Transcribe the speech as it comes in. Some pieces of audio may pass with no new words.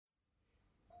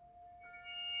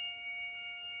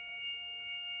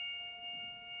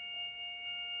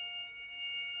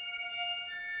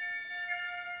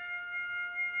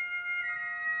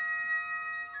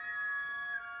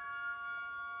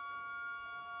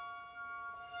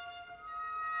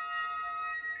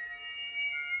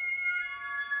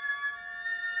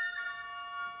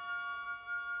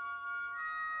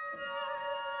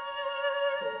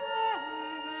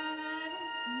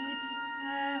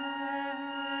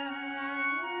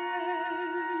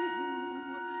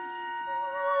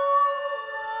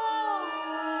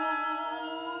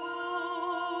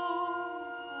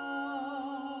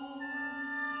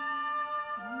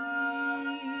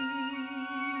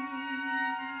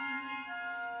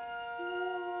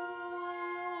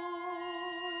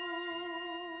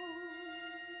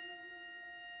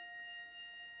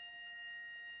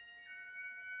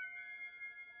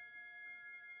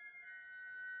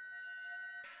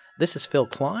This is Phil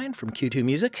Klein from Q2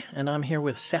 Music, and I'm here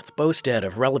with Seth Boustead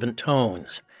of Relevant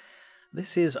Tones.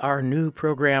 This is our new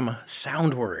program,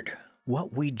 Soundword.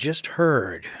 What we just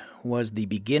heard was the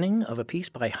beginning of a piece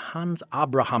by Hans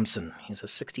Abrahamsen. He's a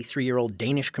 63-year-old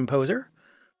Danish composer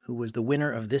who was the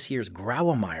winner of this year's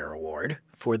Graumeyer Award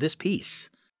for this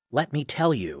piece, Let Me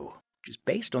Tell You, which is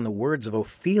based on the words of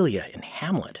Ophelia in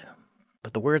Hamlet.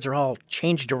 But the words are all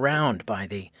changed around by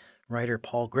the writer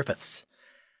Paul Griffiths.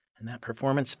 And that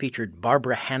performance featured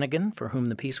Barbara Hannigan, for whom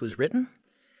the piece was written,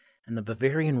 and the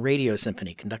Bavarian Radio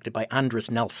Symphony, conducted by Andres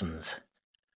Nelsons.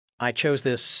 I chose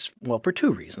this, well, for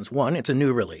two reasons. One, it's a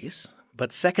new release.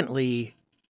 But secondly,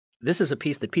 this is a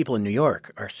piece that people in New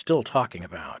York are still talking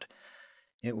about.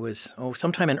 It was,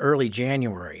 sometime in early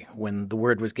January when the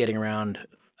word was getting around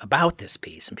about this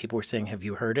piece, and people were saying, have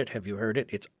you heard it? Have you heard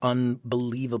it? It's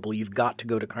unbelievable. You've got to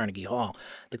go to Carnegie Hall.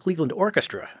 The Cleveland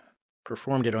Orchestra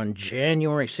performed it on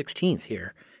January 16th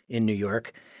here in New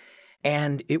York,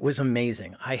 and it was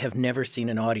amazing. I have never seen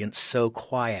an audience so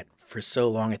quiet for so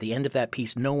long. At the end of that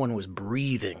piece, no one was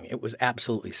breathing. It was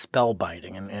absolutely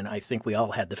spellbinding, and I think we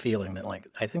all had the feeling that,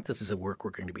 I think this is a work we're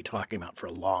going to be talking about for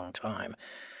a long time.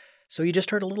 So you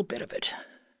just heard a little bit of it.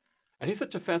 And he's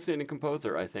such a fascinating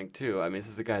composer, I think, too. I mean,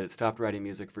 this is a guy that stopped writing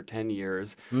music for 10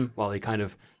 years while he kind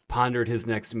of pondered his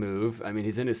next move. I mean,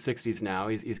 he's in his 60s now.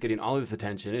 He's getting all this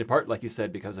attention, in part, like you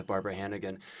said, because of Barbara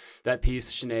Hannigan. That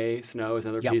piece, Schnee, Snow, is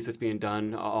another piece that's being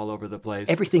done all over the place.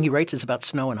 Everything he writes is about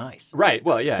snow and ice. Right.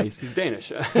 Well, yeah, he's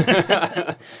Danish.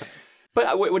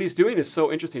 But what he's doing is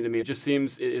so interesting to me. It just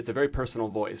seems it's a very personal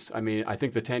voice. I mean, I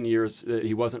think the 10 years that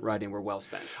he wasn't writing were well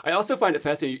spent. I also find it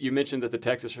fascinating. You mentioned that the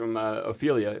text is from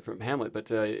Ophelia, from Hamlet, but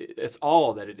it's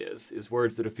all that it is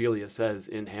words that Ophelia says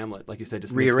in Hamlet. Like you said,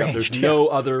 just rearranged. There's no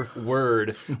other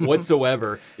word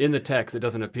whatsoever in the text that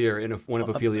doesn't appear in one of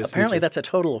Ophelia's Apparently speeches. that's a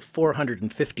total of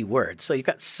 450 words, so you've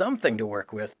got something to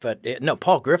work with. But no,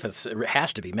 Paul Griffiths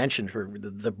has to be mentioned for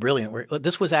the brilliant work.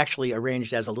 This was actually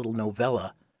arranged as a little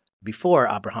novella before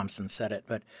Abrahamsen said it,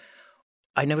 but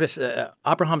I noticed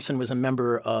Abrahamsen was a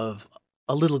member of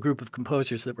a little group of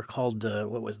composers that were called,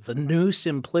 the New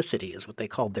Simplicity is what they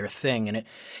called their thing, and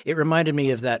it reminded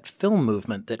me of that film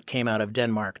movement that came out of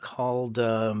Denmark called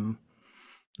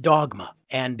Dogma.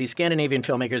 And the Scandinavian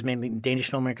filmmakers, mainly Danish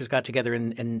filmmakers, got together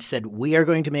and said, we are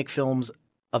going to make films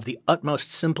of the utmost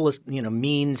simplest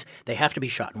means. They have to be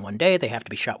shot in one day. They have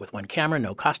to be shot with one camera,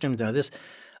 no costumes, no this.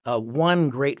 One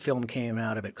great film came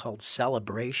out of it called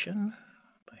Celebration.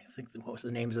 I think, what was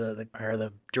the names of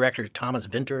the director, Thomas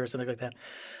Vinter or something like that.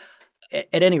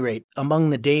 At any rate, among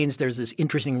the Danes, there's this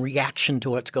interesting reaction to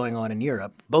what's going on in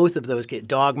Europe. Both of those,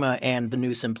 Dogma and The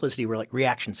New Simplicity, were like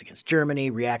reactions against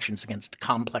Germany, reactions against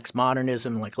complex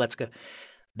modernism, like let's go.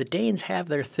 The Danes have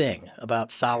their thing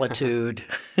about solitude,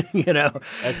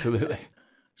 Absolutely.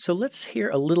 So let's hear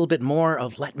a little bit more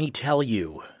of Let Me Tell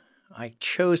You. I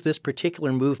chose this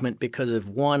particular movement because of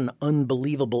one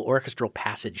unbelievable orchestral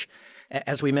passage.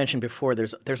 As we mentioned before,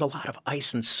 there's a lot of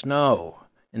ice and snow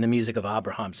in the music of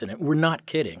Abrahamsen. And we're not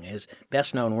kidding. His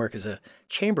best-known work is a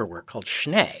chamber work called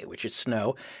Schnee, which is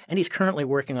snow, and he's currently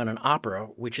working on an opera,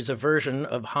 which is a version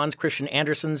of Hans Christian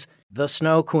Andersen's The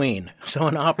Snow Queen.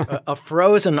 So a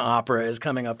frozen opera is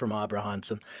coming up from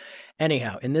Abrahamsen.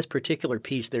 Anyhow, in this particular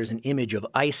piece, there's an image of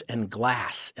ice and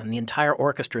glass, and the entire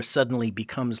orchestra suddenly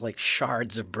becomes like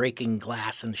shards of breaking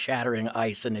glass and shattering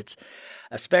ice, and it's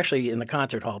especially in the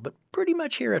concert hall, but pretty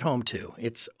much here at home too.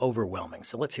 It's overwhelming.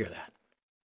 So let's hear that.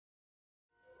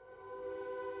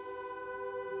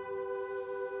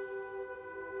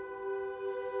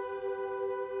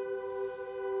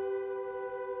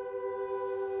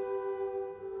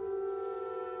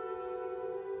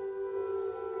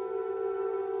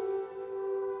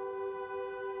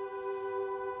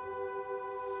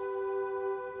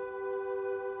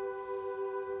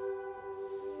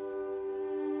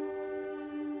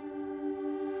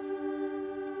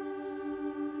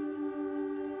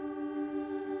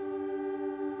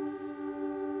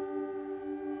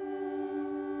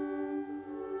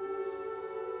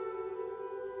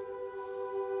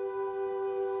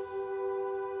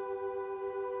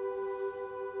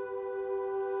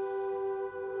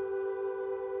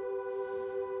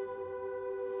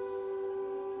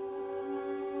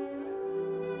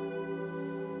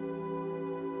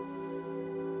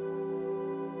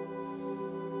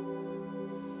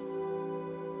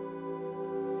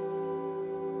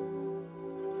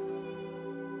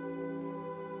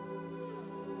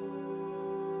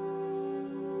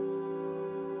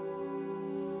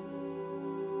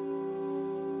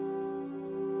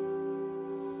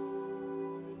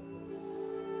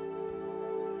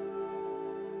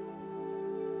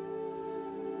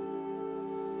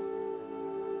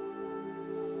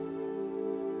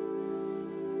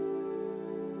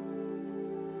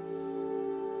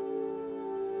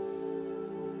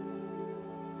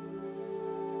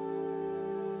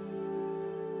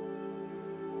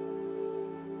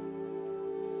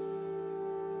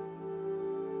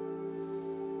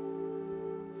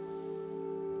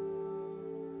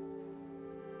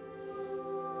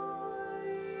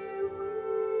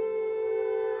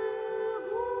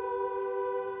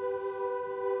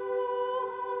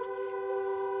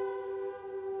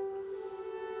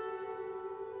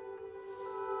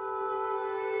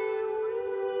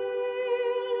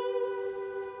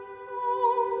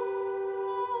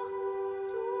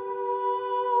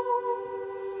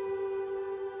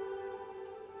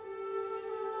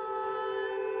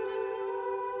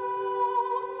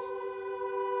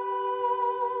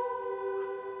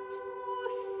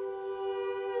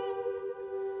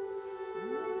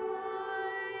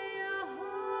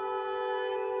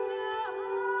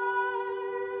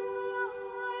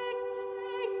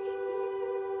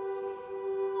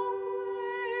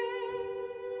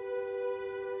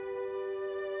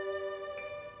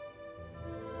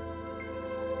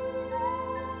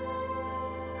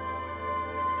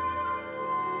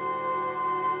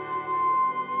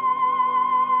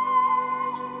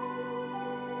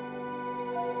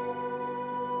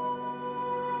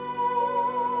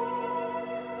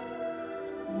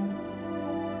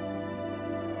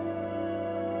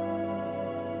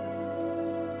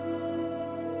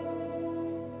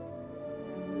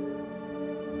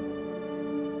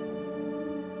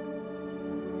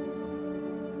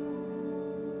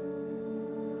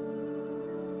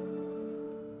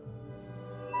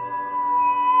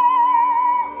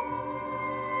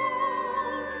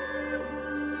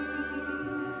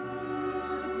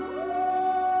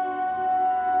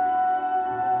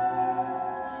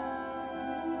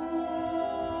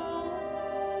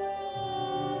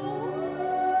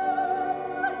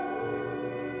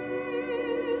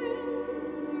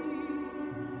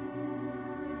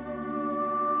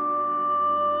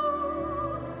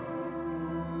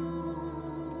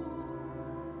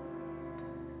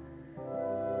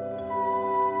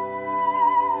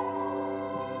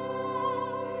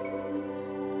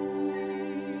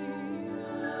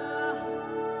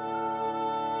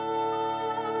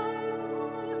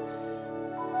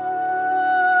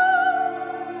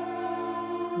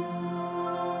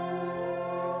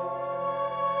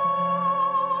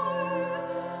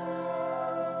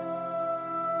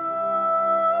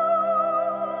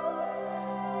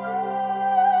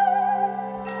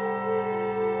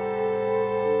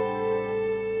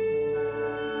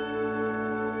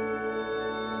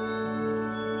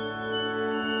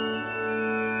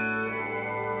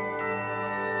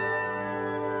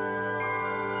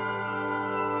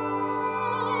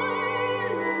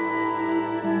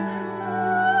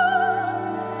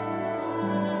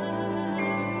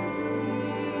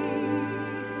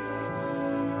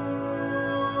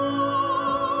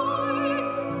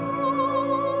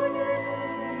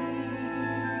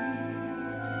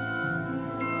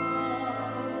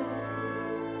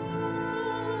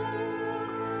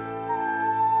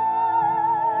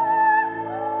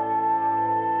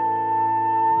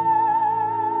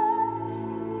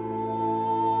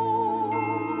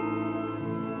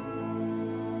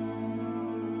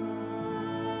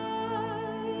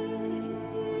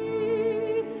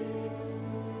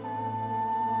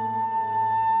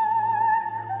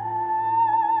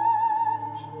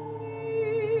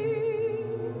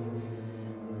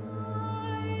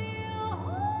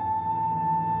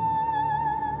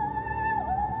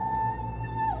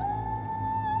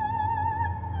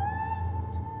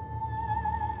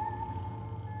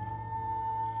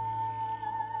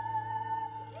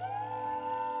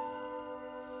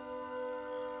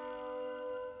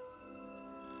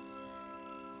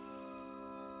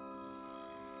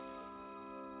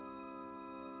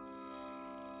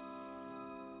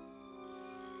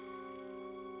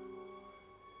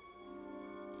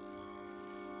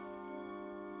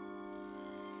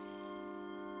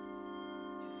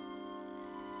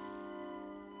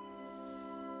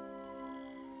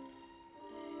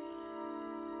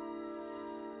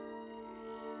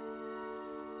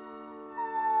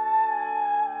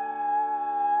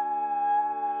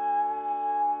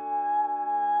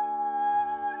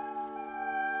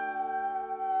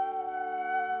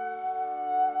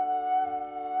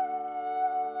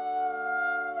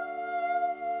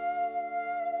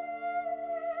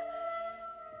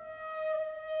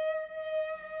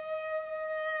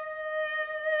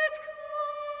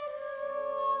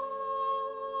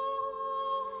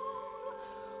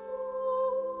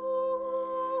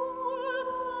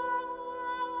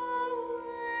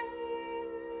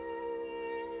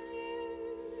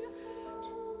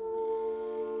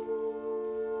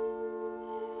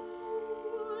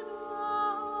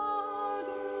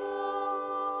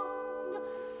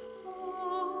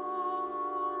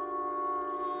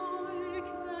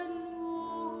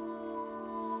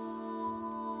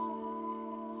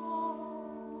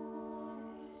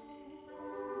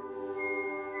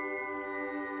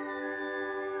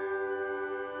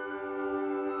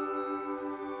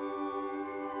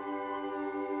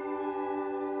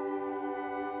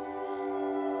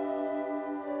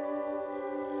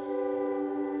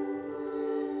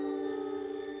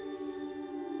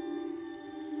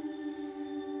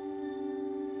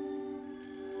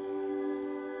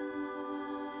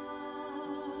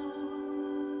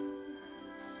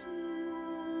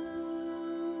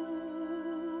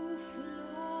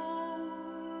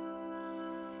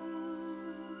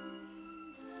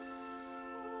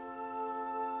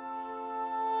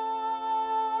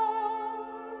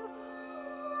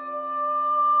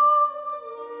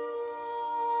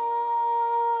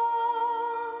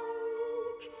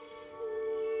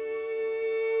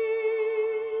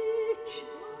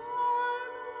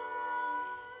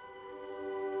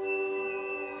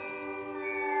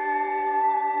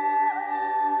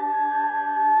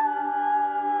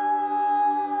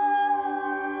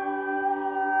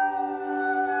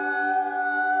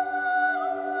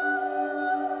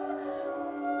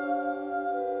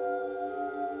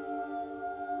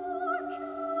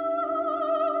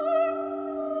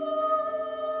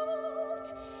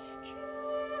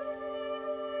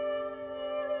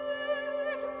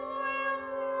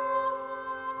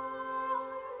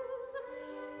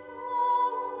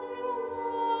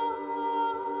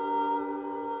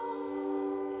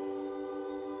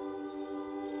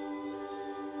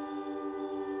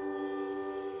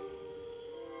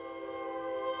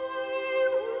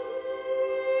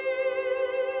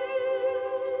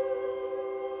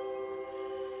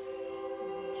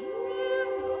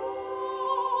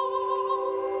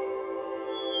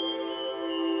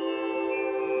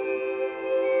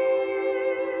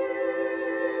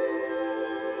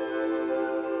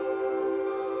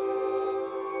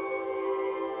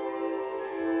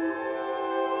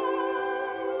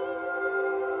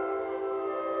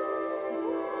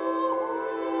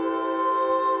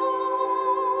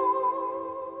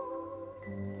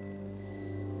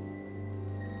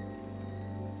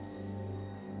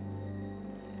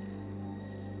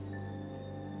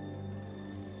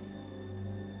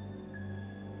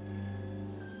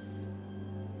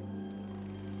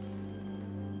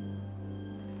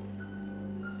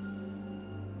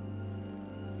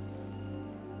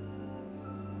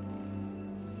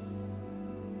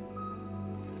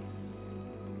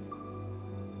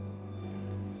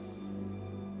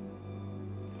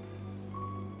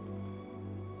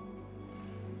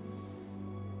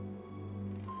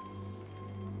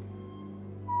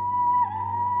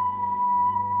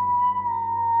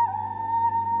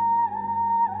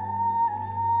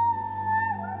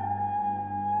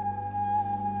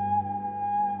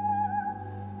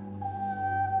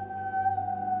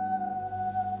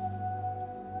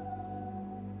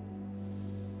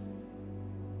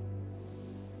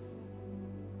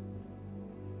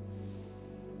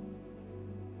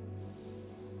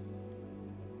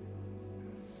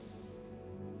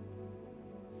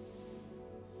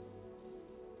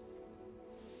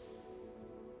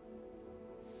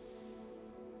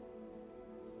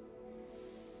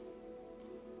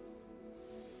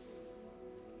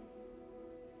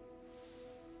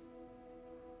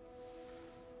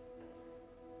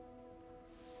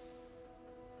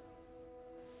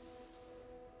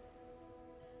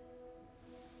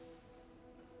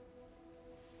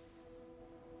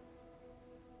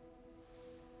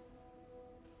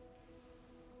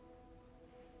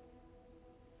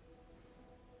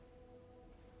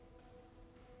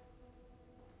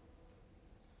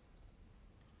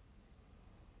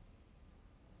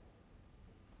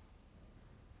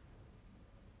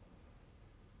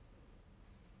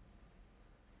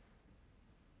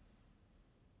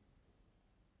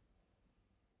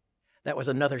 That was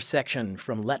another section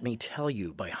from Let Me Tell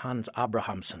You by Hans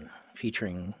Abrahamsson,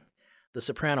 featuring the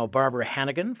soprano Barbara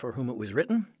Hannigan, for whom it was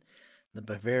written, the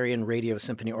Bavarian Radio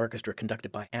Symphony Orchestra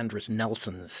conducted by Andris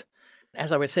Nelsons.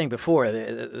 As I was saying before,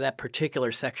 that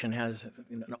particular section has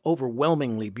an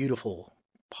overwhelmingly beautiful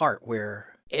part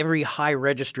where every high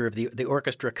register of the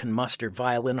orchestra can muster.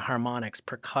 Violin, harmonics,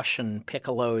 percussion,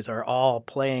 piccolos are all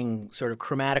playing sort of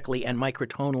chromatically and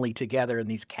microtonally together in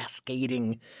these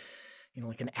cascading,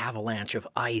 like an avalanche of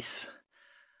ice.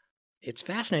 It's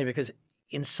fascinating because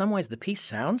in some ways the piece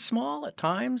sounds small at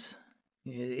times.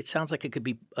 It sounds like it could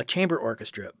be a chamber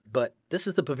orchestra, but this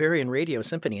is the Bavarian Radio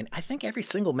Symphony, and I think every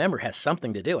single member has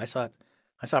something to do. I saw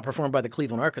it performed by the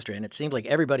Cleveland Orchestra, and it seemed like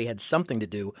everybody had something to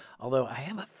do, although I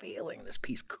have a feeling this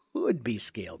piece could be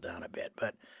scaled down a bit.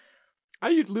 But how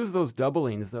do you lose those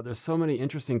doublings, though? There's so many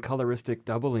interesting coloristic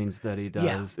doublings that he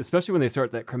does, especially when they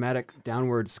start that chromatic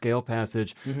downward scale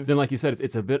passage. Mm-hmm. Then, like you said,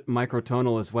 it's a bit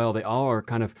microtonal as well. They all are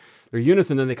kind of, they're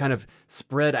unison, then they kind of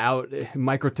spread out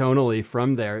microtonally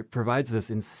from there. It provides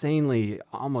this insanely,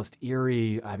 almost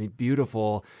eerie,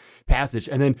 beautiful passage.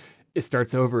 And then it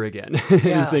starts over again.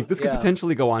 You think this could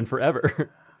potentially go on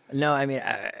forever. No,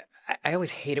 I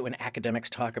always hate it when academics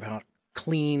talk about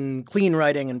clean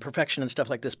writing and perfection and stuff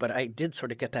like this, but I did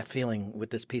sort of get that feeling with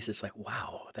this piece. It's like,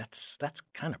 wow, that's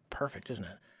kind of perfect, isn't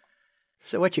it?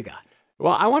 So what you got?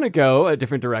 Well, I want to go a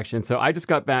different direction. So I just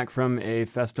got back from a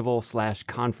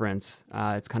festival/conference.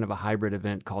 It's kind of a hybrid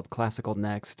event called Classical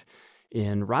Next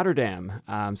in Rotterdam.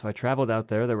 So I traveled out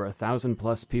there. There were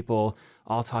 1,000+ people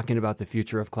all talking about the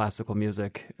future of classical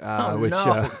music.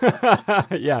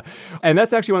 Yeah. And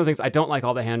that's actually one of the things I don't like,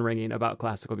 all the hand-wringing about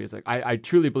classical music. I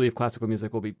truly believe classical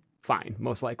music will be fine,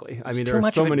 most likely. There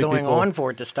are so many going on for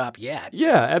it to stop yet.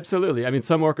 Yeah, absolutely.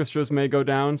 Some orchestras may go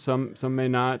down, some may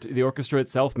not. The orchestra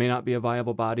itself may not be a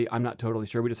viable body. I'm not totally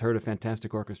sure. We just heard a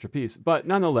fantastic orchestra piece. But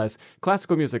nonetheless,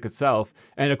 classical music itself,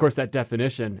 and of course that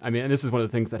definition, and this is one of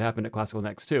the things that happened at Classical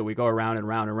Next too. We go around and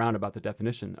round and round about the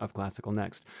definition of Classical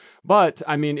Next. But,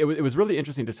 it was really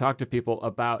interesting to talk to people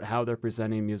about how they're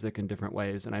presenting music in different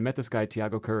ways. And I met this guy,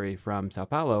 Tiago Curry from Sao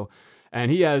Paulo, and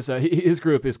he has his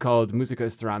group is called Música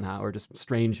Estranha, or just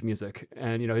strange music.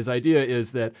 And his idea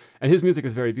is that, and his music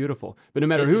is very beautiful. But no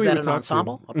matter who he would talk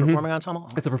to, a performing ensemble.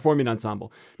 It's a performing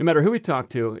ensemble. No matter who we talk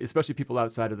to, especially people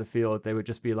outside of the field, they would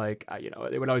just be like,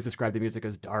 they would always describe the music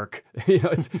as dark.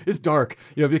 It's dark.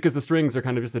 Because the strings are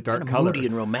kind of just a dark kind of color, moody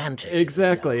and romantic.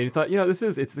 Exactly. And he thought,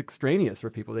 it's extraneous for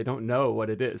people. They don't know what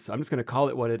it is. So I'm just going to call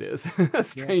it what it is.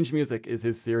 Strange music is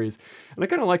his series, and I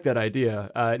kind of like that idea.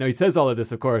 Now he says all of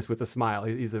this, of course, with a smile.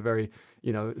 He's a very,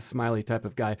 smiley type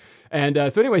of guy.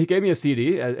 And so anyway, he gave me a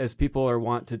CD, as people are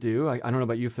wont to do. I don't know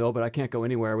about you, Phil, but I can't go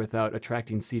anywhere without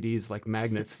attracting CDs like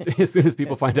magnets as soon as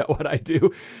people find out what I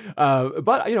do.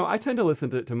 But I tend to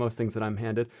listen to most things that I'm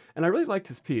handed. And I really liked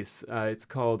his piece. It's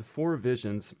called Four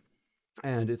Visions.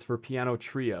 And it's for piano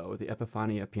trio. The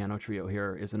Epifania Piano Trio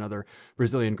here is another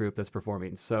Brazilian group that's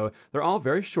performing. So they're all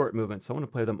very short movements. So I want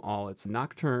to play them all. It's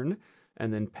Nocturne,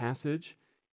 and then Passage,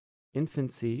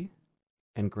 Infancy,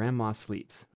 and Grandma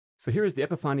Sleeps. So here is the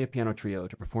Epifania Piano Trio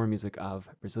to perform music of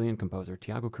Brazilian composer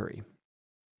Tiago Curry.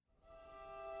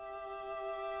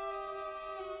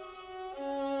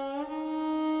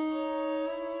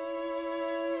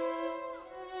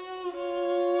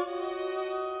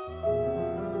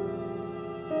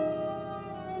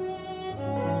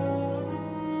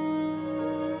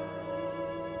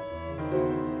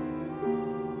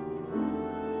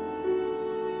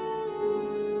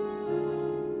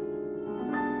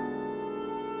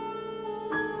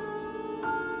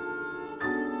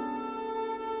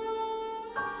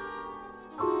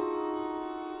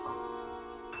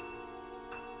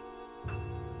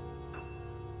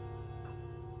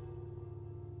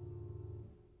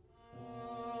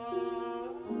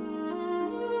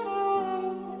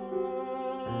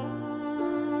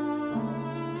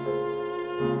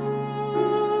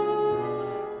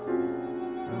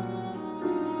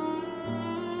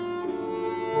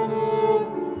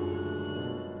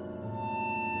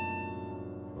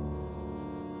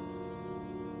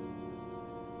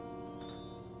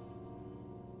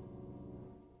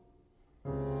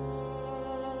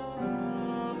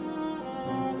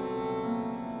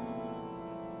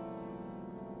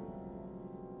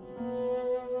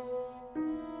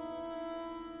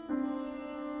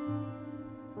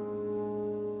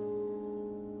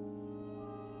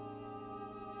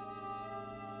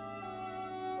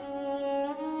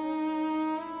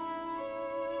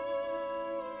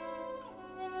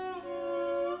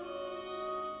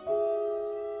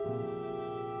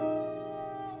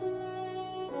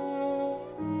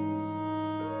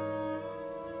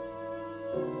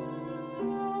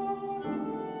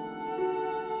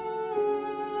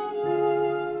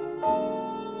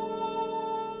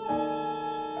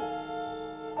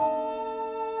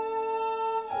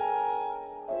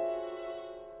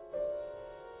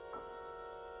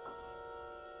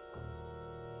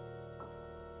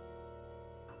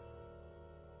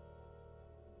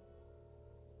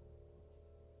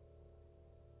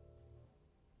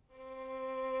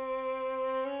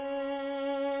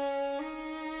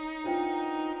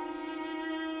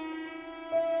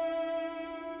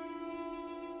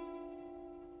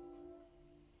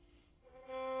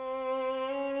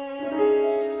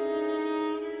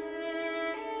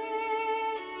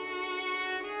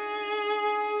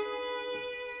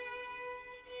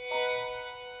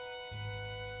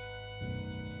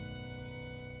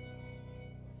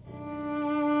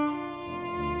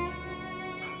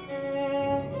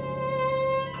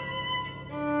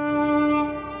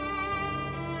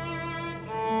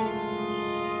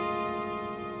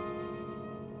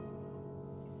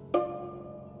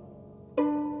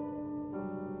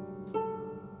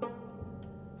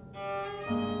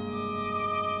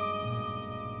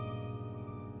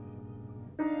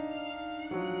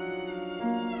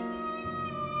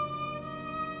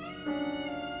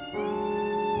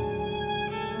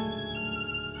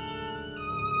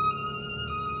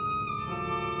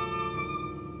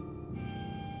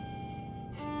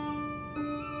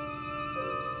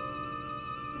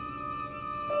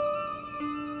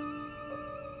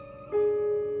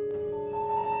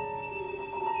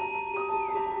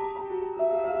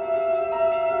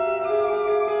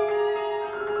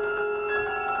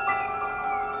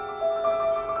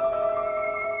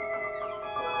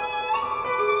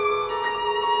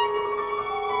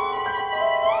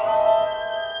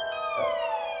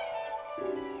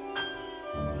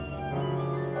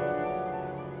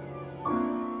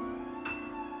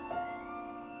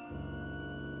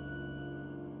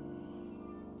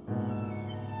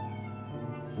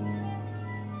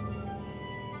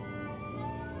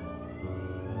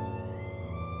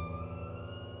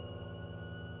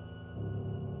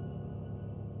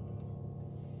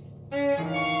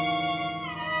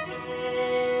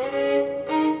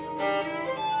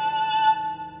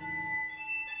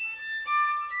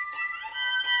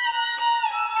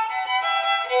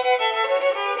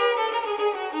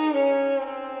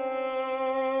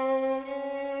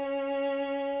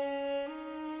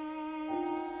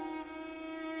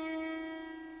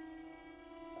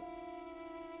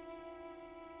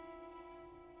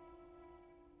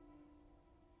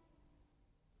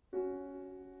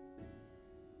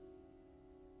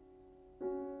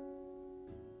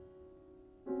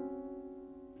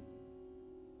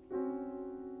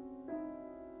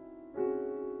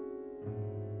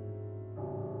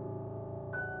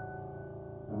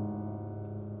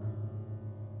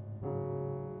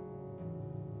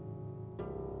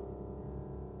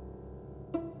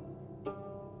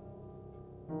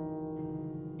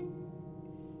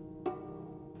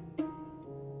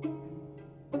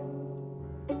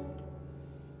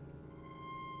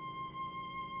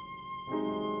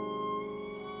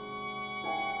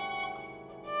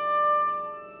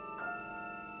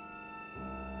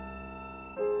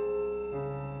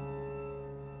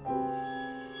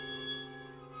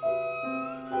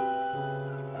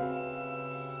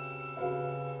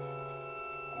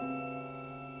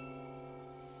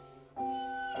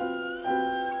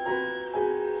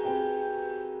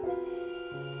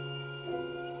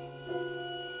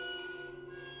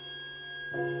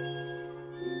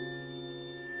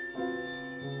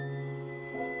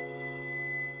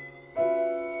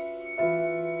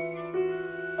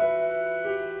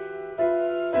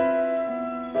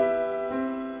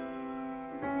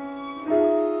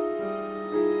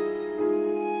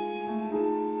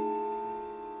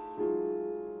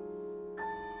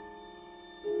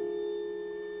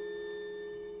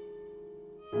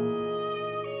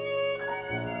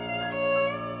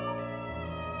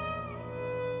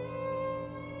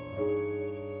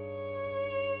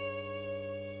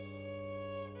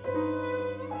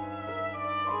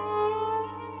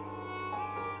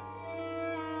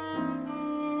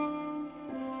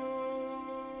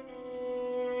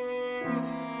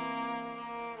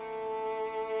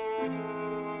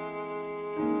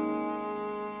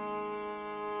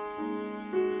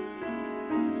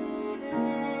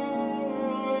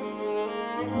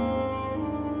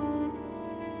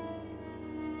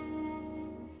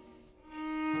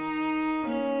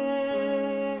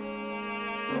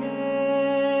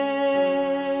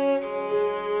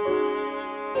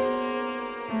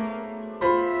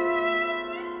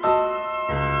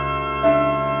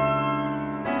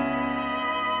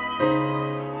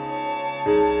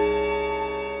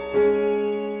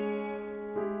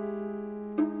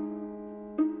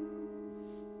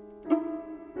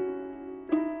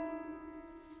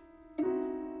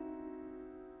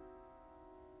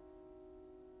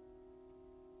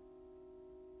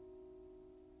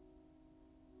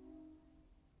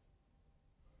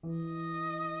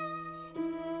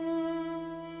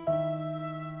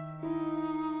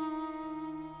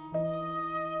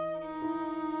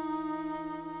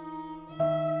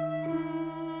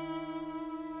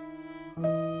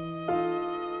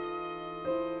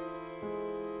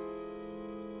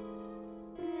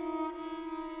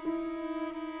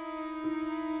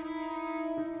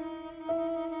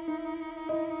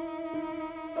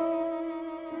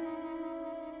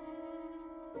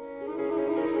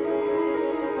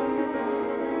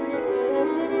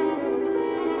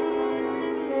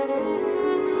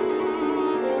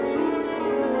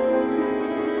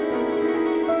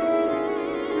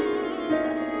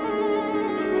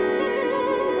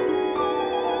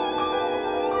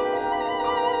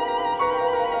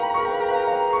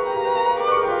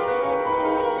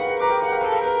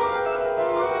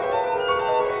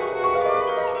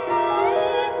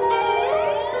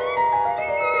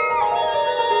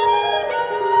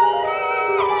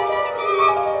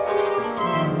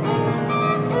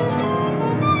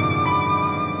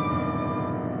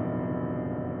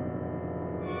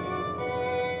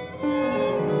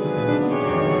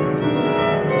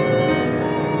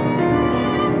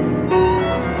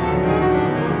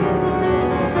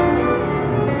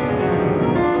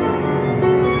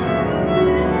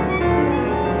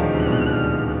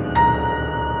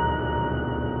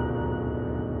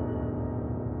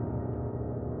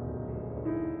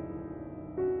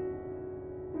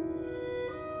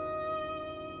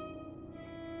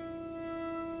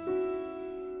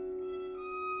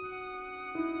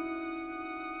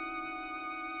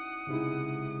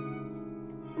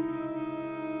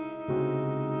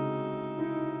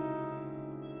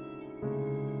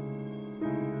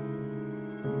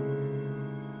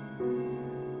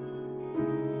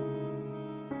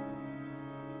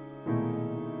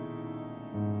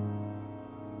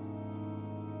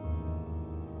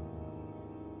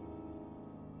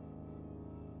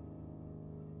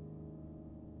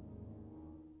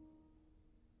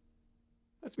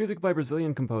 That's music by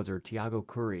Brazilian composer Tiago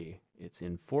Cury. It's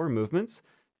in 4 movements,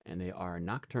 and they are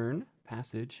Nocturne,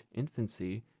 Passage,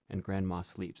 Infancy, and Grandma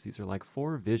Sleeps. These are like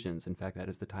 4 visions. In fact, that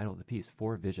is the title of the piece,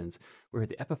 4 visions. We're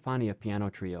the Epiphania Piano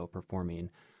Trio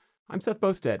performing. I'm Seth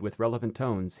Boustead with Relevant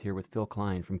Tones, here with Phil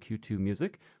Klein from Q2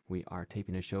 Music. We are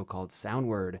taping a show called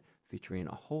Soundword, featuring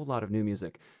a whole lot of new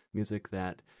music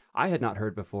that I had not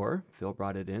heard before. Phil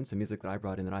brought it in, some music that I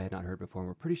brought in that I had not heard before, and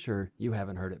we're pretty sure you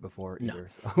haven't heard it before either. No.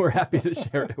 So we're happy to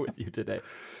share it with you today.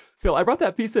 Phil, I brought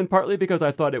that piece in partly because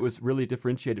I thought it was really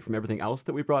differentiated from everything else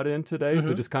that we brought in today,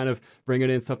 so just kind of bringing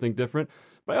in something different.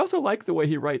 But I also like the way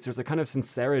he writes. There's a kind of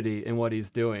sincerity in what he's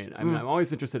doing. I mean, I'm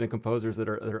always interested in composers that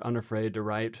are unafraid to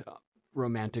write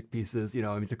romantic pieces,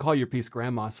 to call your piece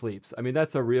Grandma Sleeps. I mean,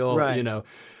 that's a real,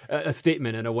 a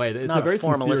statement in a way. It's a very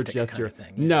sincere gesture. Kind of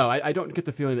thing, yeah. No, I don't get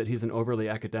the feeling that he's an overly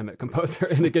academic composer.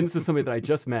 And again, this is somebody that I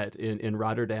just met in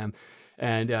Rotterdam.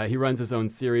 And he runs his own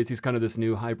series. He's kind of this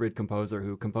new hybrid composer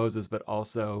who composes but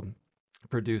also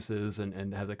produces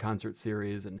and has a concert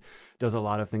series and does a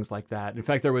lot of things like that. In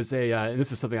fact, there was and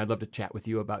this is something I'd love to chat with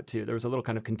you about too. There was a little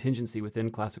kind of contingency within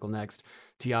Classical Next.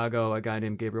 Tiago, a guy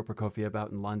named Gabriel Prokofiev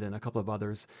out in London, a couple of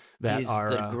others that He's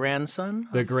are the grandson?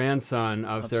 The grandson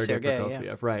of Sergei Prokofiev.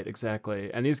 Yeah. Right,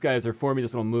 exactly. And these guys are forming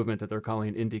this little movement that they're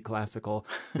calling indie classical,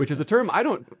 which is a term I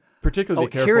don't particularly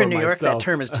care here for in New York, myself. that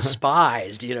term is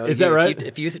despised. Is that right?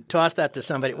 If you toss that to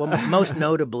somebody, well, most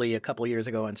notably a couple of years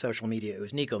ago on social media, it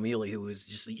was Nico Muhly who was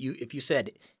just if you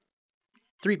said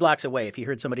 3 blocks away, if he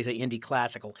heard somebody say indie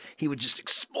classical, he would just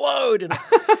explode. And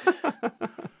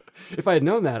If I had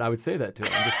known that, I would say that to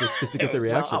him just to get the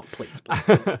reaction. Well, please.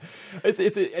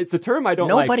 It's a term I don't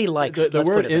Nobody like. likes it. The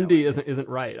word put it that indie way. isn't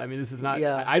right. I mean, this is not.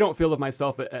 Yeah. I don't feel of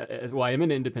myself as well. I am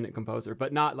an independent composer,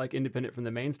 but not like independent from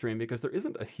the mainstream because there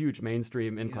isn't a huge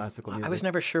mainstream in classical music. I was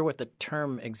never sure what the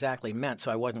term exactly meant,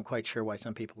 so I wasn't quite sure why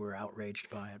some people were outraged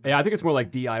by it. Yeah, I think it's more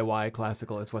like DIY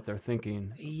classical is what they're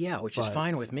thinking. Yeah, which is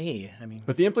fine with me. I mean,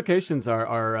 but the implications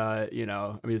are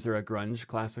is there a grunge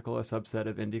classical, a subset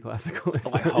of indie classical?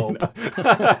 I hope.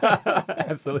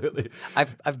 Absolutely.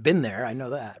 I've been there. I know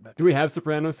that. But. Do we have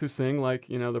sopranos who sing like,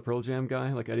 the Pearl Jam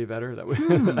guy, like Eddie Vedder? That would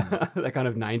that kind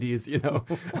of 90s,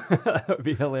 that would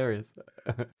be hilarious.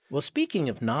 Well, speaking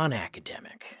of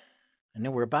non-academic, I know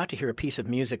we're about to hear a piece of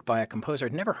music by a composer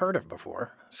I'd never heard of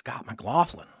before, Scott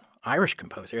McLaughlin, Irish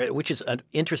composer, which is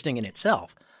interesting in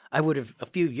itself. A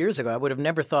few years ago, I would have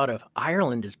never thought of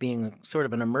Ireland as being sort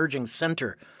of an emerging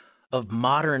center of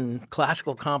modern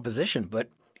classical composition, but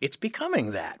it's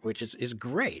becoming that, which is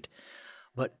great.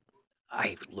 But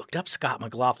I looked up Scott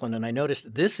McLaughlin and I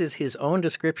noticed this is his own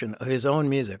description of his own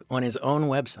music on his own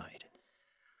website.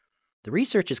 The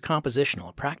research is compositional,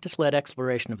 a practice-led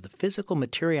exploration of the physical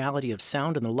materiality of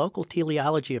sound and the local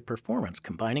teleology of performance,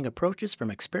 combining approaches from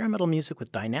experimental music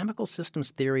with dynamical systems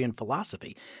theory and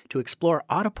philosophy to explore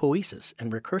autopoiesis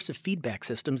and recursive feedback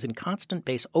systems in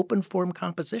constant-bass open-form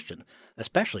composition,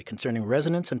 especially concerning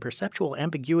resonance and perceptual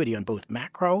ambiguity on both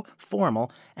macro,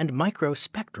 formal, and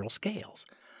micro-spectral scales.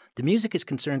 The music is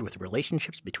concerned with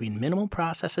relationships between minimal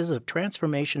processes of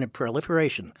transformation and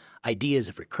proliferation, ideas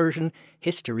of recursion,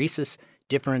 hysteresis,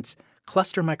 difference,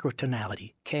 cluster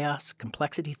microtonality, chaos,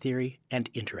 complexity theory,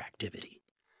 and interactivity.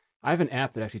 I have an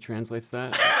app that actually translates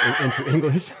that into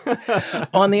English.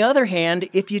 On the other hand,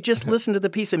 if you just listen to the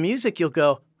piece of music, you'll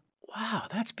go, wow,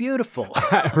 that's beautiful.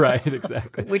 Right,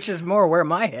 exactly. Which is more where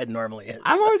my head normally is.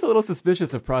 I'm always a little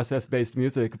suspicious of process-based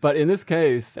music, but in this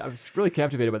case, I was really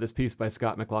captivated by this piece by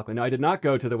Scott McLaughlin. Now, I did not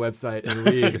go to the website and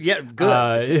read yeah,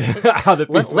 good. How the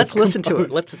piece Let's was listen to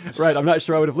it. Right, I'm not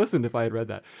sure I would have listened if I had read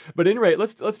that. But at any rate,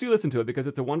 let's do listen to it because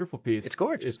it's a wonderful piece. It's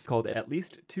gorgeous. It's called At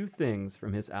Least Two Things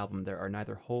from his album There Are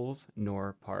Neither Wholes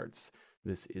Nor Parts.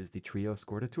 This is the Trio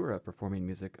Scordatura performing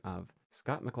music of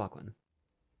Scott McLaughlin.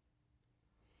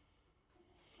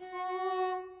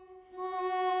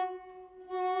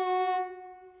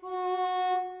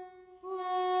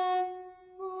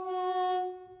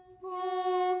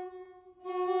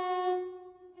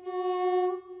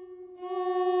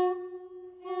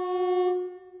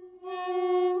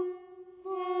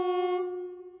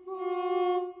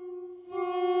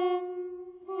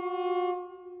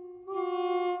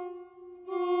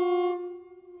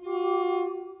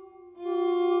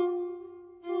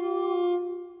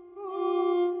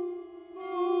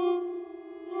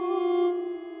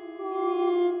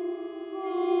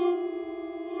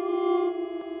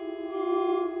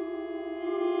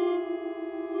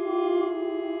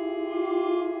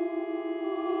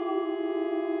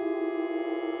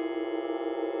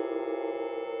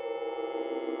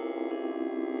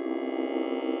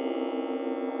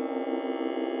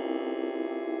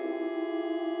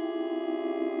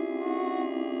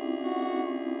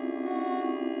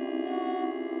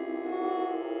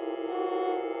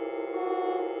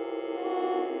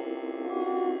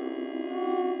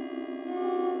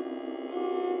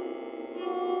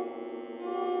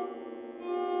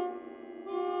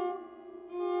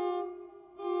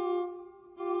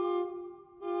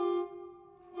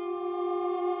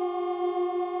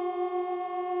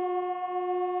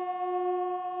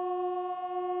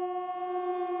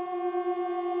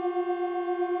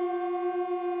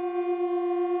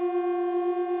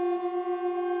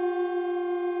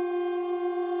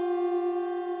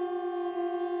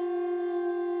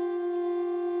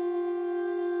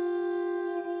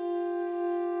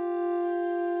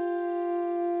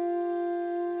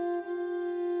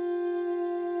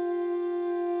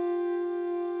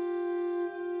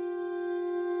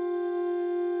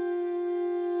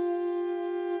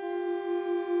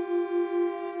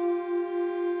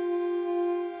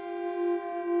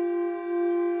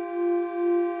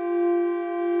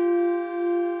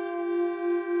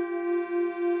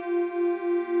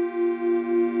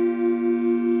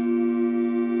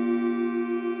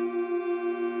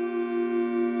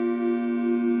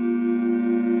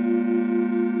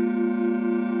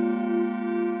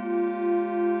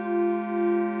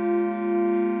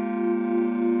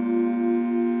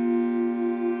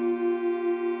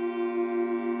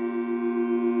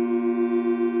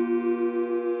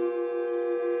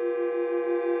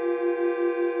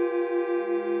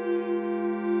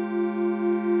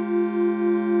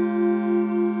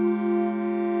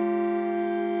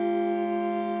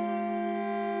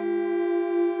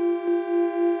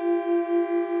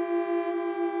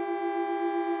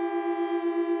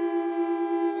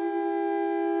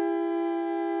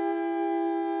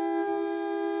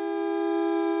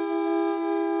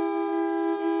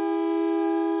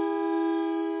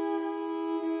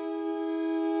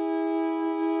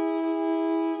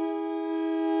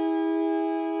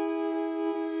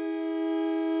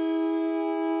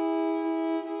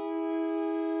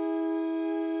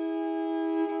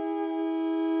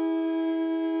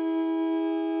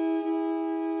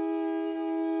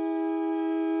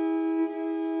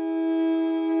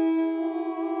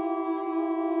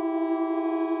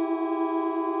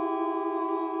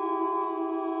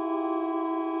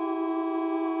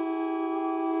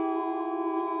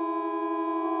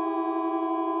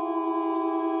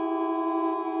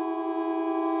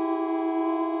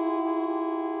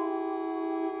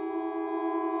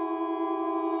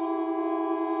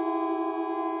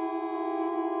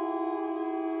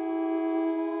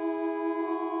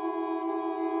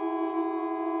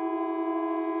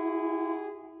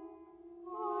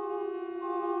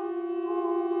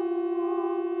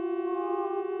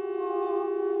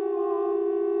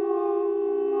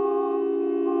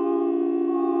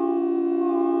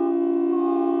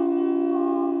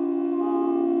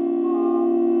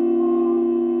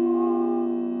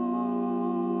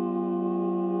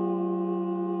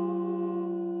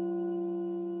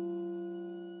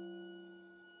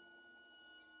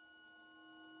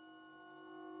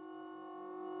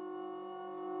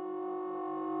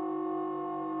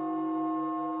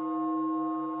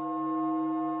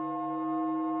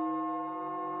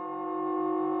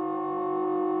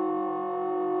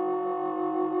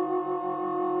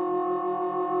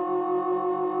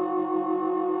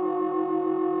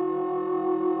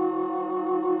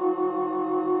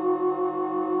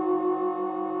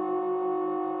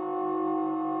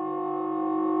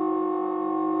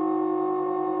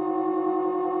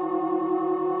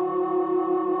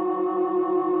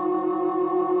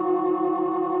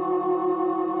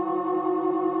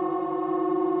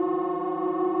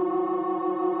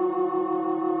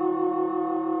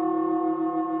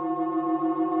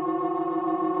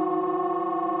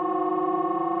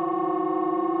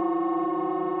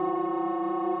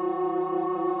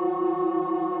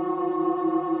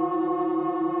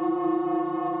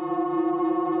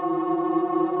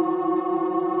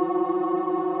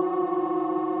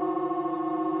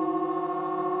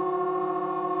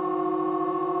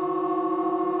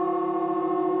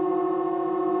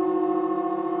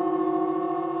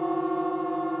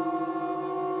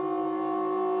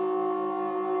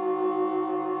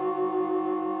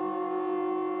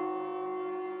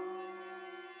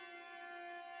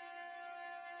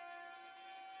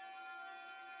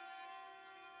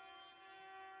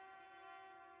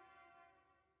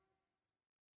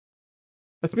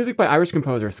 That's music by Irish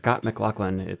composer Scott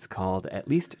McLaughlin. It's called At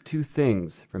Least Two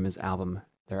Things from his album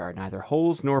There Are Neither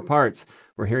Wholes Nor Parts.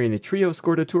 We're hearing the trio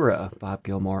Scordatura, Bob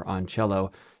Gilmore on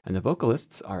cello, and the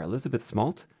vocalists are Elizabeth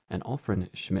Smalt and Alfred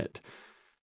Schmidt.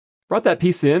 Brought that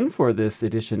piece in for this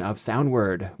edition of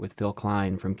Soundword with Phil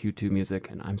Klein from Q2 Music,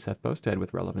 and I'm Seth Bosted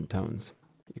with Relevant Tones.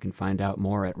 You can find out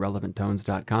more at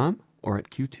relevanttones.com or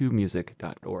at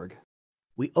q2music.org.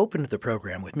 We opened the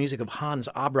program with music of Hans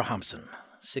Abrahamsen,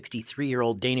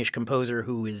 63-year-old Danish composer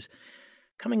who is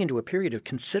coming into a period of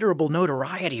considerable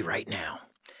notoriety right now.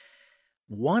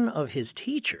 One of his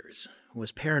teachers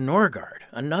was Per Norgard,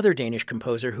 another Danish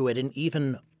composer who at an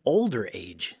even older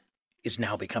age is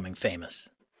now becoming famous.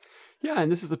 Yeah,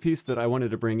 and this is a piece that I wanted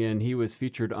to bring in. He was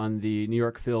featured on the New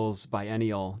York Phil's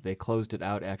biennial. They closed it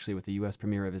out actually with the U.S.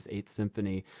 premiere of his Eighth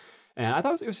Symphony. And I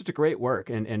thought it was such a great work,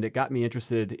 and it got me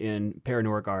interested in Per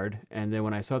Norgard. And then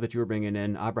when I saw that you were bringing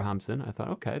in Abrahamsen, I thought,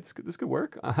 okay, this could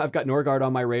work. I've got Norgard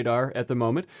on my radar at the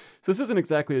moment. So this isn't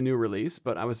exactly a new release,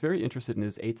 but I was very interested in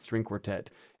his Eighth String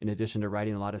Quartet. In addition to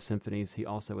writing a lot of symphonies, he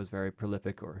also was very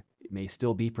prolific, or may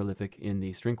still be prolific, in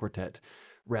the string quartet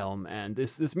realm. And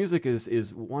this music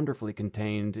is wonderfully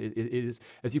contained. It is,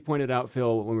 as you pointed out,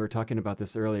 Phil, when we were talking about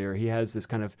this earlier, he has this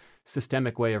kind of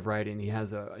systemic way of writing.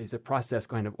 He's a process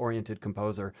kind of oriented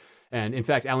composer. And in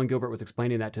fact, Alan Gilbert was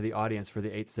explaining that to the audience for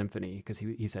the Eighth Symphony, because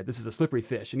he said, this is a slippery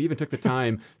fish. And he even took the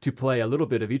time to play a little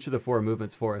bit of each of the four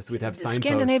movements for us. We'd have signposts.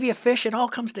 Scandinavia fish, it all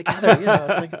comes together.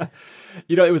 It's like...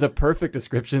 it was a perfect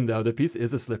description, though. The piece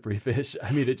is a slippery fish.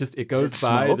 I mean, it goes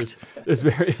by.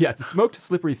 It's a smoked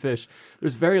slippery fish.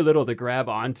 There's very little to grab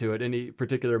onto at any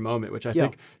particular moment, which I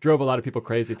think drove a lot of people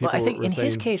crazy. I think in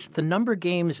his case, the number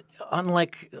games,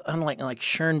 unlike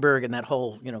Schoenberg and that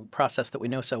whole process that we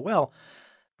know so well,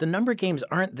 the number games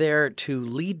aren't there to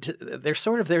lead to, they're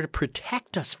sort of there to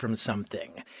protect us from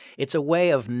something. It's a way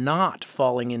of not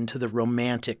falling into the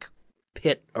romantic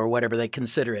pit or whatever they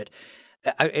consider it.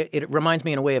 It reminds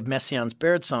me in a way of Messiaen's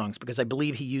bird songs, because I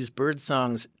believe he used bird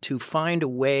songs to find a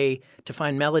way to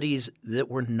find melodies that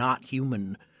were not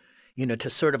human, to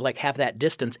sort of like have that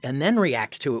distance and then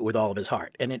react to it with all of his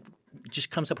heart. And it just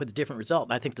comes up with a different result.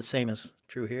 And I think the same is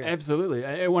true here.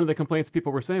 Absolutely. One of the complaints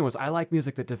people were saying was, I like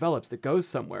music that develops, that goes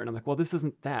somewhere. And I'm like, well, this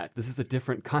isn't that. This is a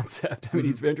different concept. I mean,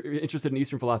 he's very interested in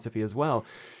Eastern philosophy as well,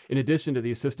 in addition to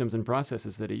these systems and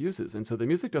processes that he uses. And so the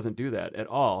music doesn't do that at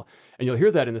all. And you'll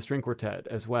hear that in the string quartet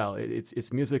as well.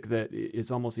 It's music that is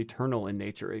almost eternal in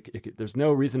nature. There's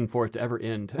no reason for it to ever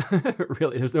end,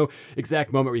 really. There's no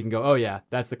exact moment where you can go, oh yeah,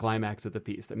 that's the climax of the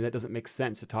piece. I mean, that doesn't make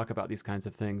sense to talk about these kinds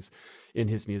of things in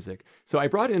his music. So I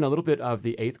brought in a little bit of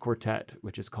the Eighth Quartet,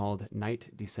 which is called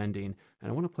Night Descending, and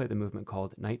I want to play the movement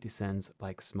called Night Descends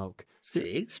Like Smoke.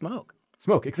 See? Smoke.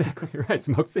 Smoke, exactly right.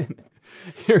 Smoke's in.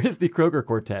 Here is the Kroger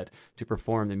Quartet to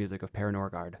perform the music of Per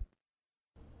Norgard.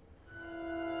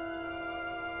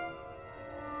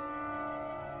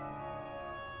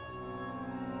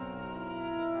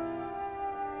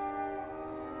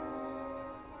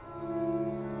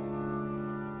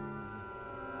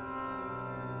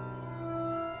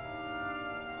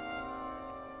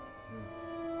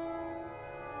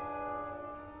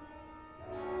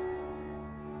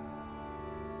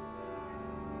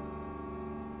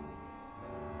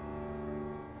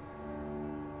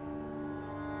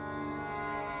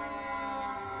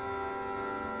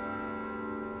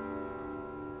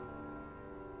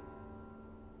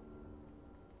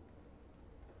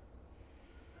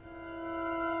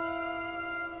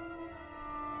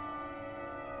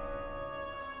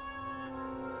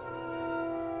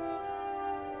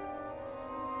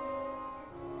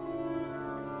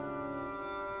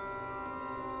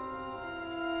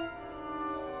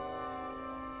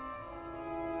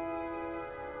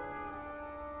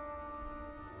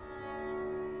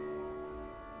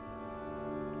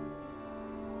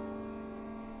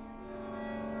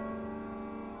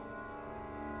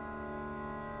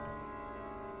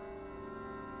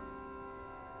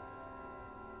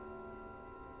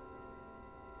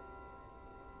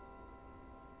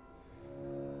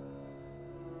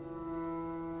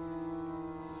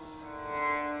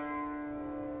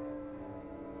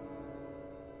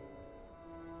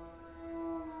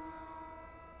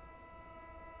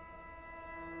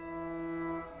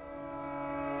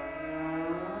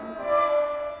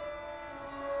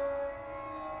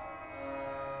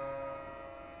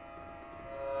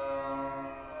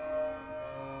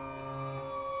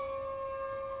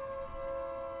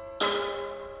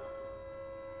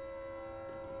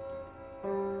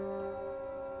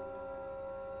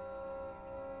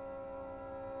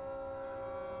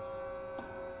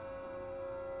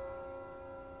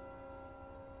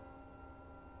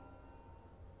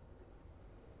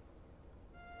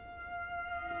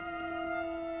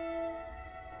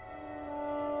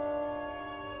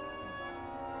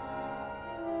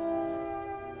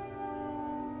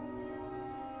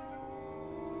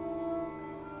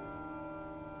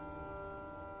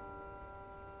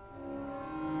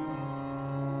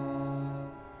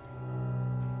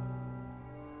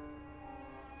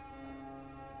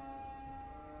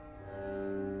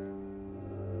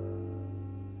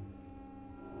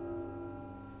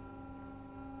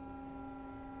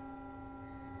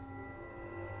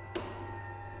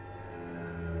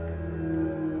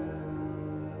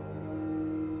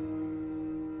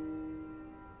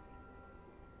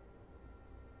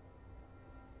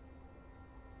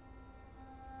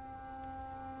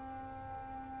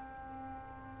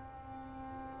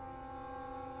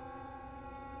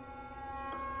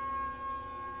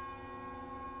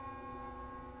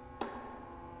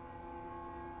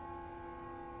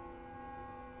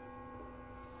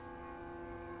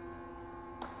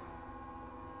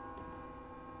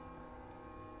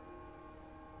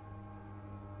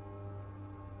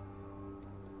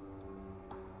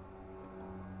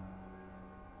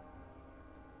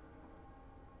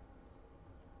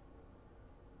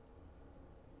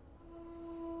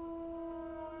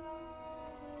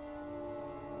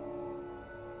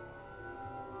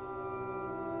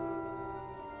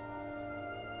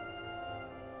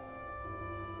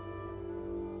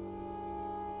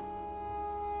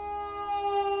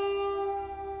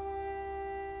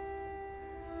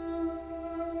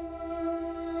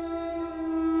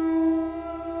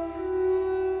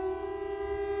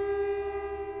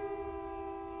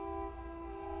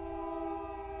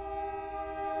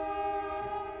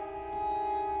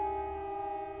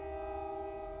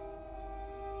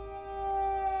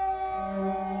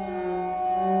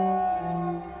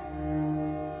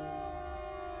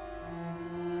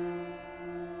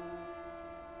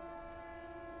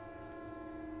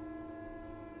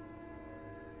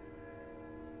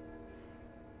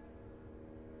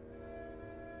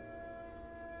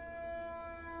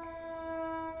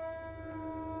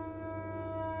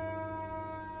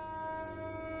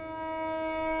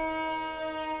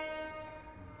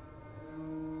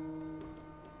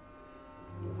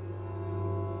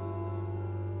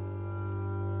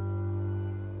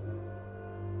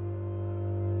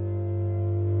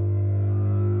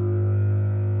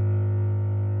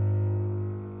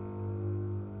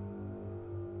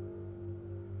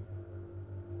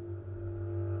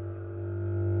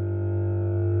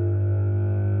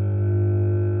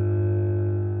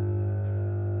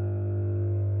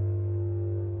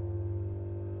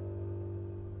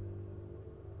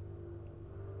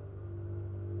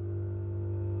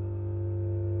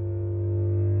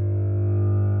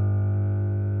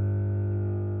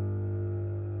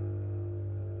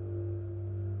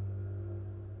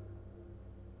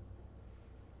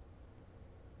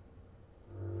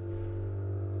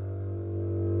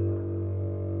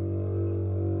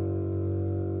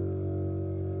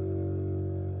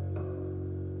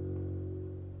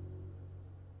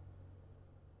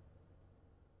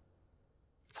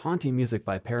 It's haunting music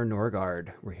by Per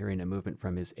Norgard. We're hearing a movement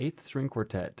from his 8th string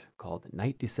quartet called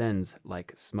Night Descends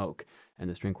Like Smoke, and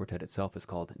the string quartet itself is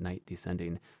called Night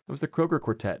Descending. That was the Kroger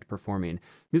Quartet performing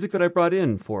music that I brought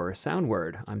in for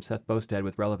Soundword. I'm Seth Bostad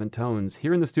with Relevant Tones,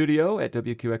 here in the studio at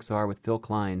WQXR with Phil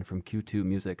Klein from Q2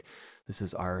 Music. This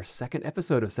is our second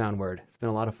episode of Soundword. It's been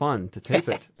a lot of fun to tape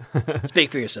it. Speak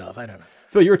for yourself. I don't know.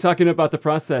 Phil, you were talking about the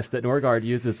process that Norgard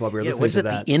uses while we were listening to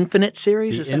that. The Infinite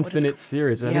Series? The Infinite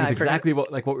Series. I think it's exactly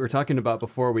what we were talking about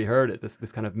before we heard it,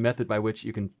 this kind of method by which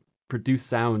you can produce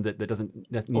sound that doesn't need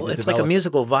to develop. It's like a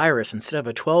musical virus. Instead of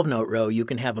a 12-note row, you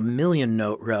can have a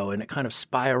 1,000,000-note row, and it kind of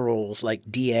spirals like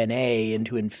DNA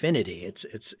into infinity.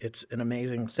 It's an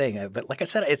amazing thing. But like I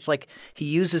said, it's like he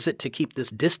uses it to keep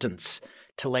this distance,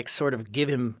 to like sort of give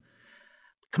him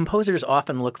 – composers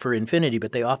often look for infinity,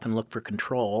 but they often look for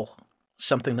control,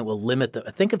 something that will limit the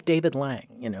 – think of David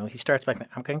Lang. He starts by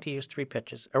 – I'm going to use 3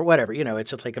 pitches or whatever.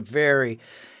 It's just like a very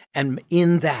 – and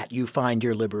in that you find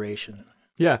your liberation.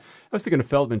 Yeah, I was thinking of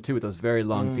Feldman, too, with those very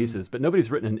long pieces, but nobody's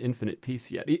written an infinite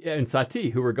piece yet. And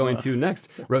Satie, who we're going to next,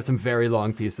 wrote some very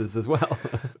long pieces as well.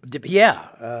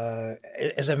 Yeah.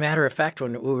 As a matter of fact,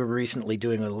 when we were recently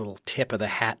doing a little tip of the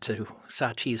hat to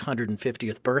Satie's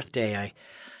 150th birthday,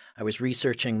 I was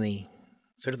researching the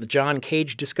John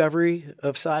Cage discovery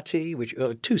of Satie, which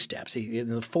 2 steps. In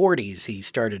the 40s, he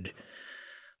started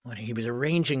when he was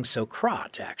arranging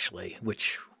Socrate, actually,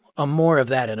 which – more of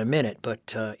that in a minute,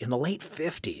 but in the late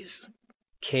 50s,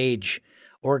 Cage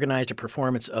organized a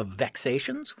performance of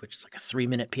Vexations, which is like a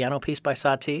 3-minute piano piece by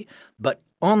Satie, but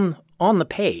on the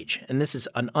page, and this is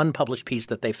an unpublished piece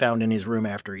that they found in his room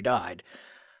after he died,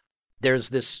 there's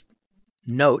this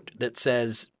note that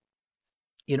says,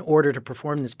 in order to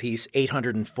perform this piece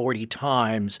 840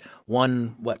 times,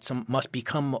 one must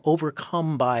become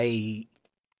overcome by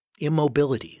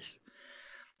immobilities.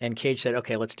 And Cage said,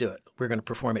 okay, let's do it. We're going to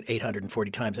perform it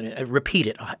 840 times and repeat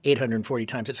it 840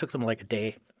 times. It took them like a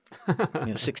day,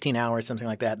 16 hours, something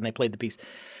like that, and they played the piece.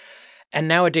 And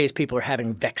nowadays people are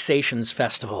having Vexations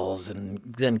festivals, and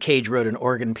then Cage wrote an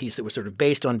organ piece that was sort of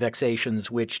based on Vexations,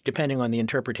 which, depending on the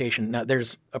interpretation – now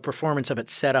there's a performance of it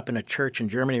set up in a church in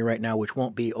Germany right now which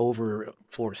won't be over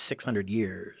for 600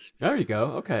 years. There you go.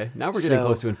 Okay. Now we're getting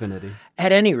close to infinity.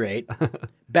 At any rate,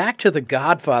 back to the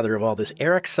godfather of all this,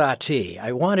 Erik Satie.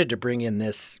 I wanted to bring in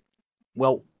this,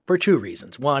 well, for 2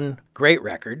 reasons. One, great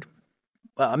record.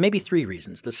 Maybe 3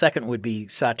 reasons. The second would be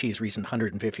Satie's recent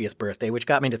 150th birthday, which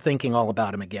got me to thinking all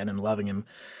about him again and loving him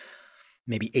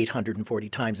maybe 840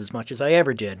 times as much as I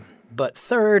ever did. But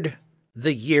third,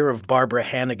 the year of Barbara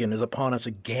Hannigan is upon us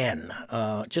again.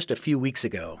 Just a few weeks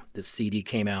ago, this CD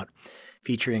came out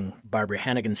featuring Barbara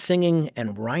Hannigan singing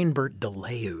and Reinbert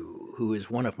DeLeo, who is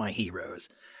one of my heroes,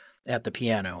 at the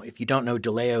piano. If you don't know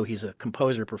DeLeo, he's a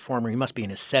composer, performer. He must be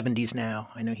in his 70s now.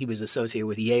 I know he was associated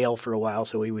with Yale for a while,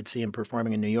 so we would see him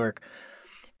performing in New York.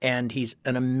 And he's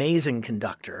an amazing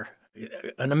conductor,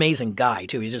 an amazing guy,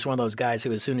 too. He's just one of those guys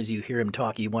who, as soon as you hear him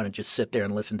talk, you want to just sit there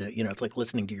and listen to, it's like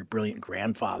listening to your brilliant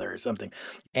grandfather or something.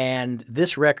 And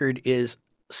this record is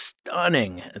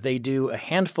stunning. They do a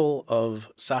handful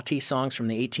of Satie songs from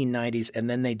the 1890s, and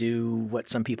then they do what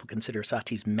some people consider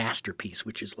Satie's masterpiece,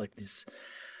 which is like this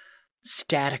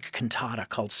static cantata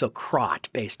called Socrate,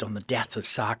 based on the death of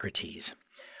Socrates.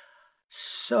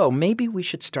 So maybe we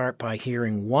should start by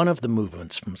hearing one of the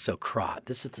movements from Socrate.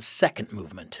 This is the second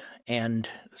movement. And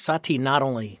Satie not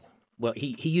only,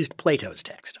 he used Plato's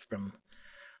text from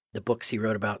the books he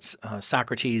wrote about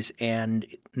Socrates, and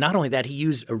not only that, he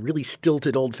used a really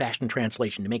stilted old-fashioned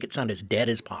translation to make it sound as dead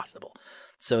as possible.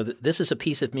 So this is a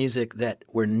piece of music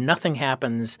where nothing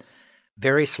happens,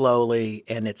 very slowly,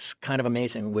 and it's kind of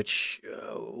amazing, which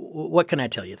what can I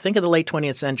tell you? Think of the late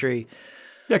 20th century.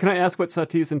 Yeah, can I ask what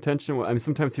Satie's intention was? I mean,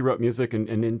 sometimes he wrote music and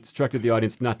instructed the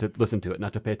audience not to listen to it,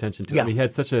 not to pay attention to it. He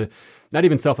had such not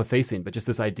even self-effacing, but just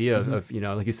this idea of,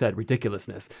 like you said,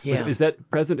 ridiculousness. Yeah. Is that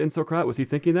present in Socrate? Was he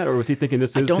thinking that, or was he thinking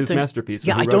this is his masterpiece?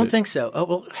 Yeah, I don't think so. Oh,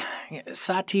 well,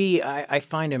 Satie, I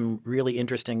find him really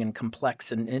interesting and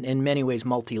complex and in many ways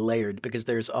multi-layered, because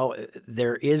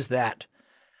there is that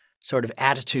sort of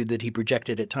attitude that he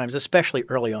projected at times, especially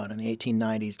early on in the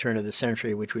 1890s, turn of the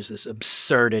century, which was this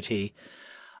absurdity.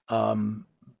 At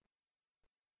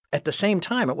the same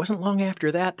time, it wasn't long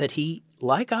after that he,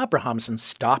 like Abrahamson,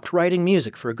 stopped writing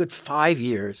music for a good 5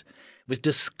 years, was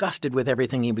disgusted with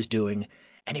everything he was doing,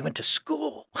 and he went to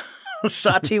school.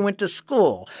 Satie went to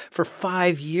school for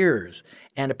 5 years.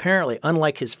 And apparently,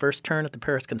 unlike his first turn at the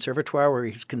Paris Conservatoire, where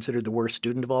he was considered the worst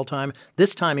student of all time,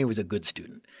 this time he was a good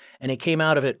student. And he came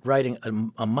out of it writing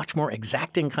a much more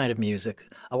exacting kind of music,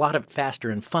 a lot of it faster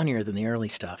and funnier than the early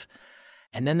stuff.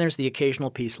 And then there's the occasional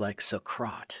piece like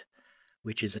Socrate,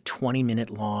 which is a 20-minute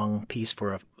long piece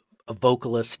for a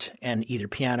vocalist and either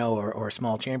piano or a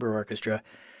small chamber orchestra.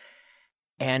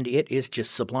 And it is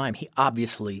just sublime. He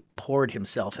obviously poured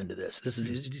himself into this. This is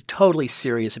he's totally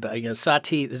serious about it.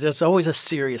 Satie, there's always a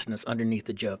seriousness underneath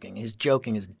the joking. His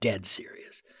joking is dead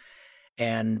serious.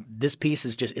 And this piece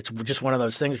is it's just one of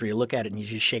those things where you look at it and you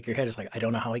just shake your head. It's like, I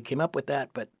don't know how he came up with that,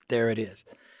 but there it is.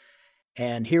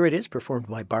 And here it is, performed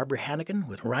by Barbara Hannigan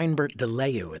with Reinbert de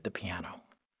Leeuw at the piano.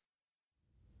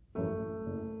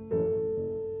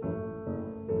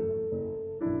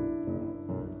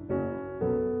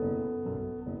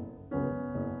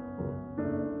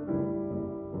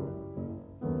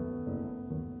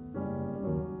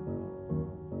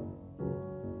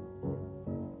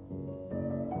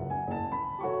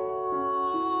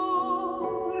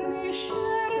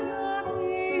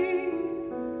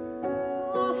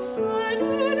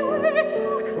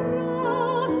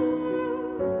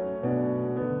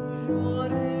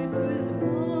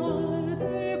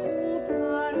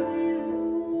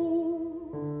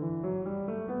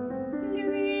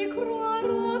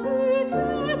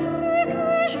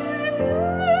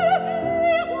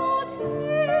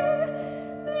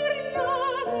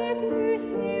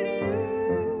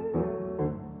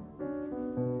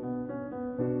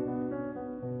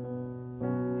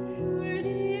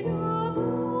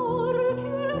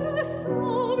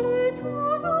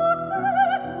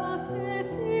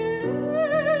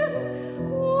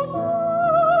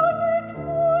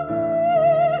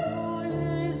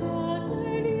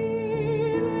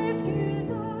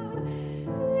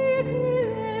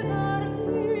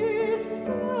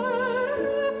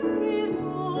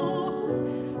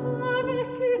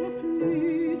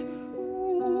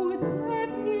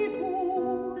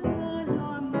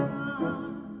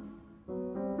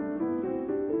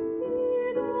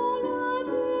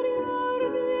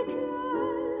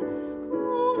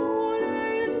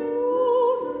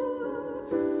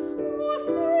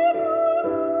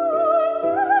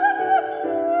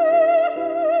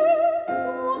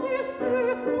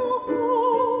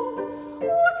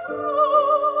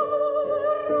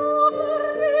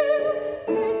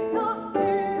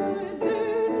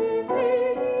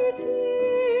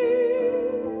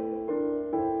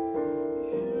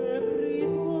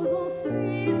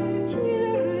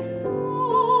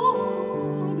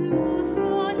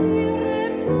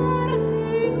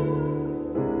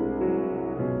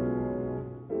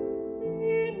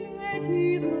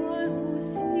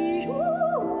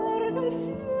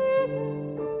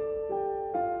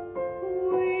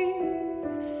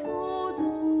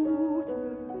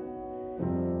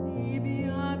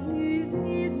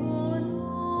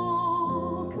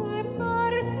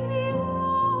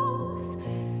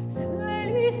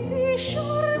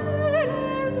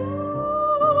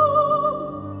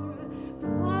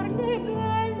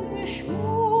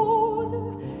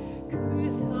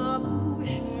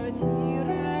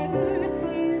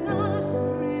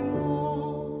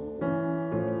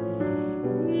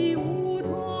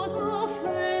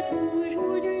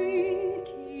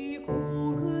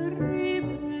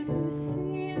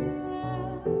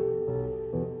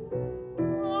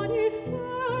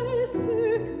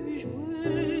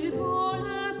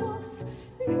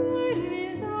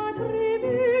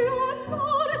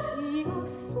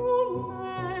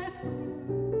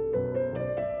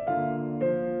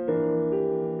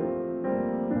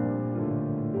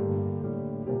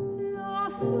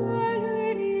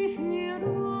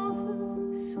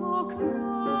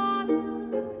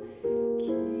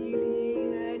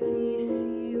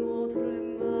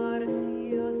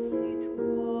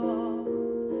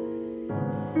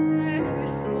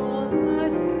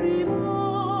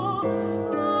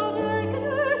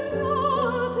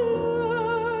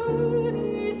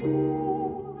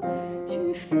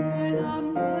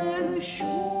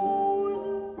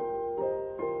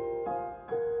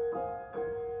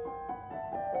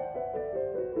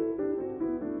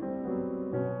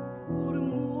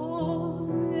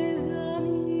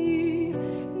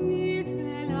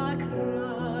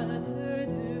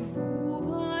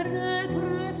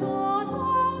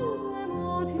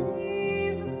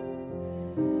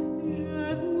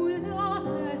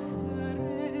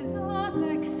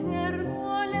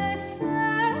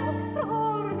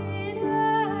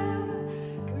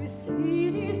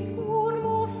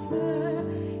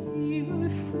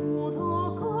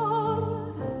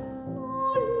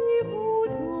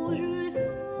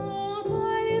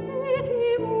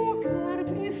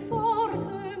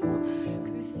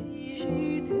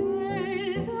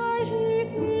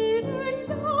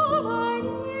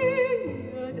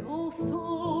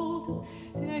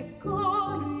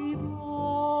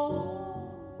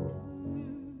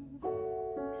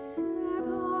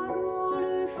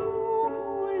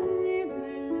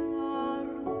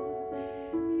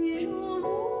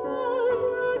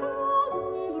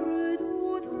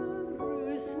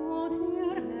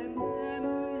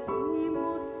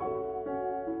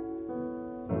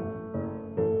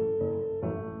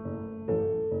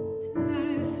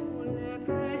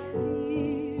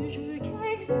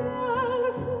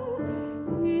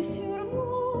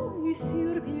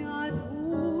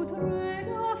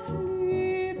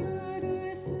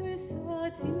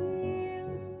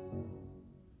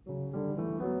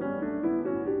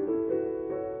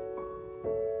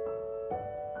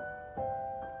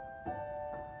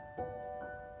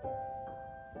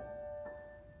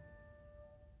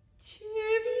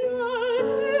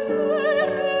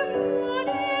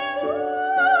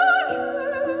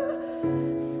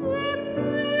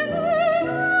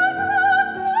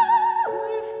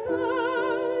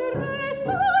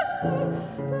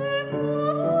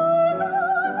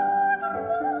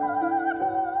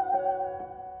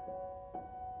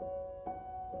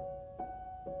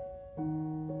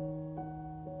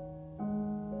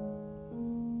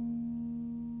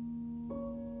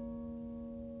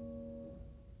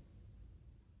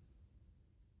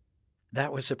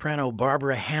 That was soprano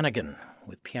Barbara Hannigan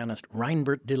with pianist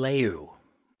Reinbert DeLeeuw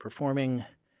performing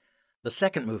the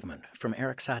second movement from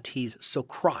Erik Satie's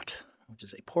Socrate, which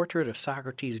is a portrait of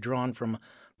Socrates drawn from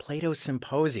Plato's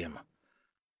Symposium.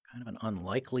 Kind of an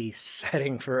unlikely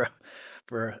setting for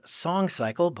a song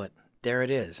cycle, but there it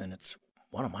is, and it's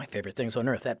one of my favorite things on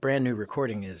earth. That brand new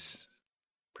recording is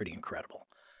pretty incredible.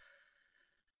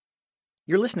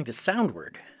 You're listening to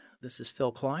Soundword. This is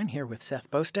Phil Klein here with Seth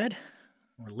Boustead.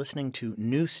 We're listening to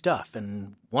new stuff,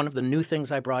 and one of the new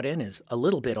things I brought in is a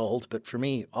little bit old, but for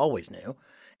me, always new.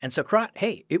 And Socrate,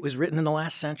 hey, it was written in the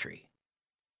last century.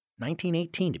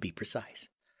 1918 to be precise.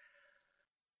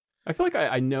 I feel like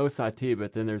I know Satie,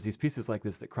 but then there's these pieces like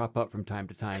this that crop up from time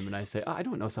to time, and I say, I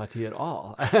don't know Satie at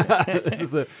all.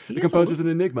 The composer's an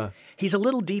enigma. He's a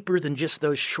little deeper than just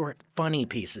those short, funny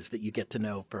pieces that you get to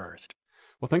know first.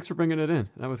 Well, thanks for bringing it in.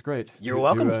 That was great. You're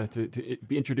welcome. To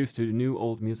be introduced to new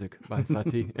old music by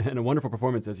Satie, and a wonderful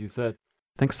performance, as you said.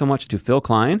 Thanks so much to Phil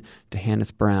Klein, to Hannes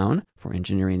Brown for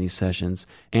engineering these sessions,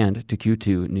 and to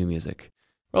Q2 New Music.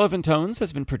 Relevant Tones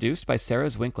has been produced by Sarah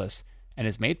Zwinklis and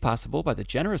is made possible by the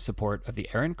generous support of the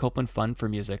Aaron Copland Fund for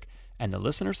Music and the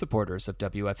listener supporters of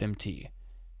WFMT.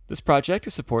 This project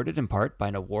is supported in part by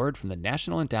an award from the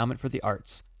National Endowment for the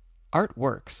Arts. Art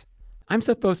Works. I'm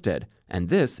Seth Boustead, and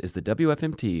this is the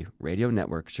WFMT Radio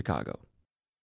Network Chicago.